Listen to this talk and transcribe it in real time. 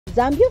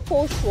Zambia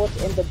falls short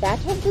in the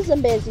Battle of the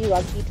Zambezi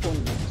Rugby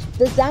tournament.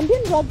 The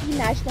Zambian rugby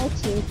national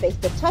team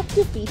faced a tough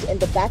defeat in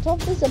the Battle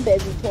of the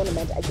Zambezi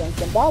tournament against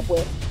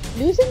Zimbabwe,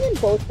 losing in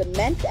both the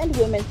men's and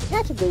women's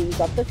categories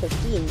of the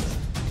 15s.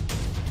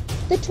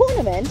 The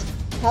tournament,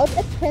 held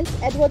at Prince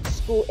Edward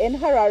School in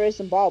Harare,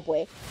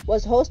 Zimbabwe,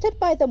 was hosted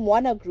by the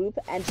Mwana Group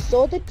and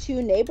saw the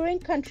two neighboring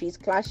countries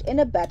clash in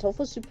a battle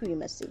for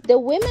supremacy. The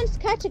women's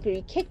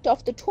category kicked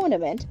off the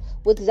tournament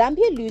with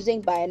Zambia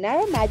losing by a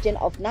narrow margin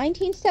of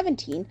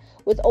 19-17,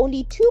 with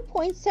only 2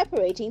 points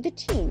separating the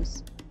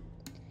teams.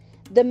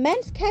 The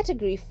men's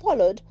category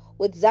followed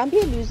with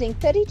Zambia losing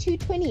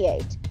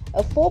 32-28,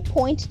 a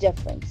 4-point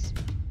difference.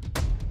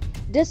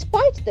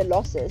 Despite the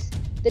losses,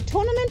 the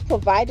tournament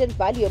provided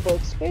valuable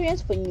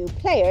experience for new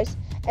players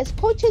as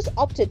coaches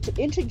opted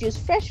to introduce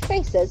fresh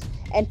faces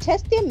and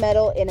test their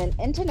mettle in an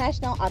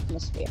international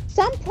atmosphere.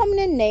 Some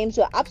prominent names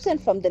were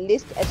absent from the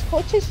list as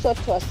coaches sought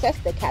to assess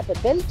the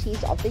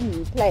capabilities of the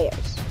new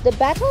players. The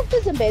Battle of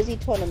the Zambezi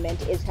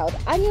tournament is held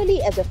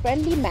annually as a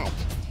friendly match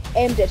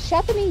aimed at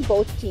sharpening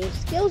both teams'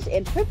 skills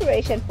in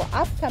preparation for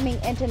upcoming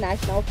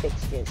international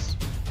fixtures.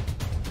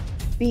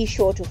 Be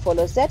sure to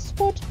follow Z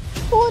Sport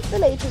for the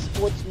latest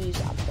sports news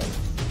updates.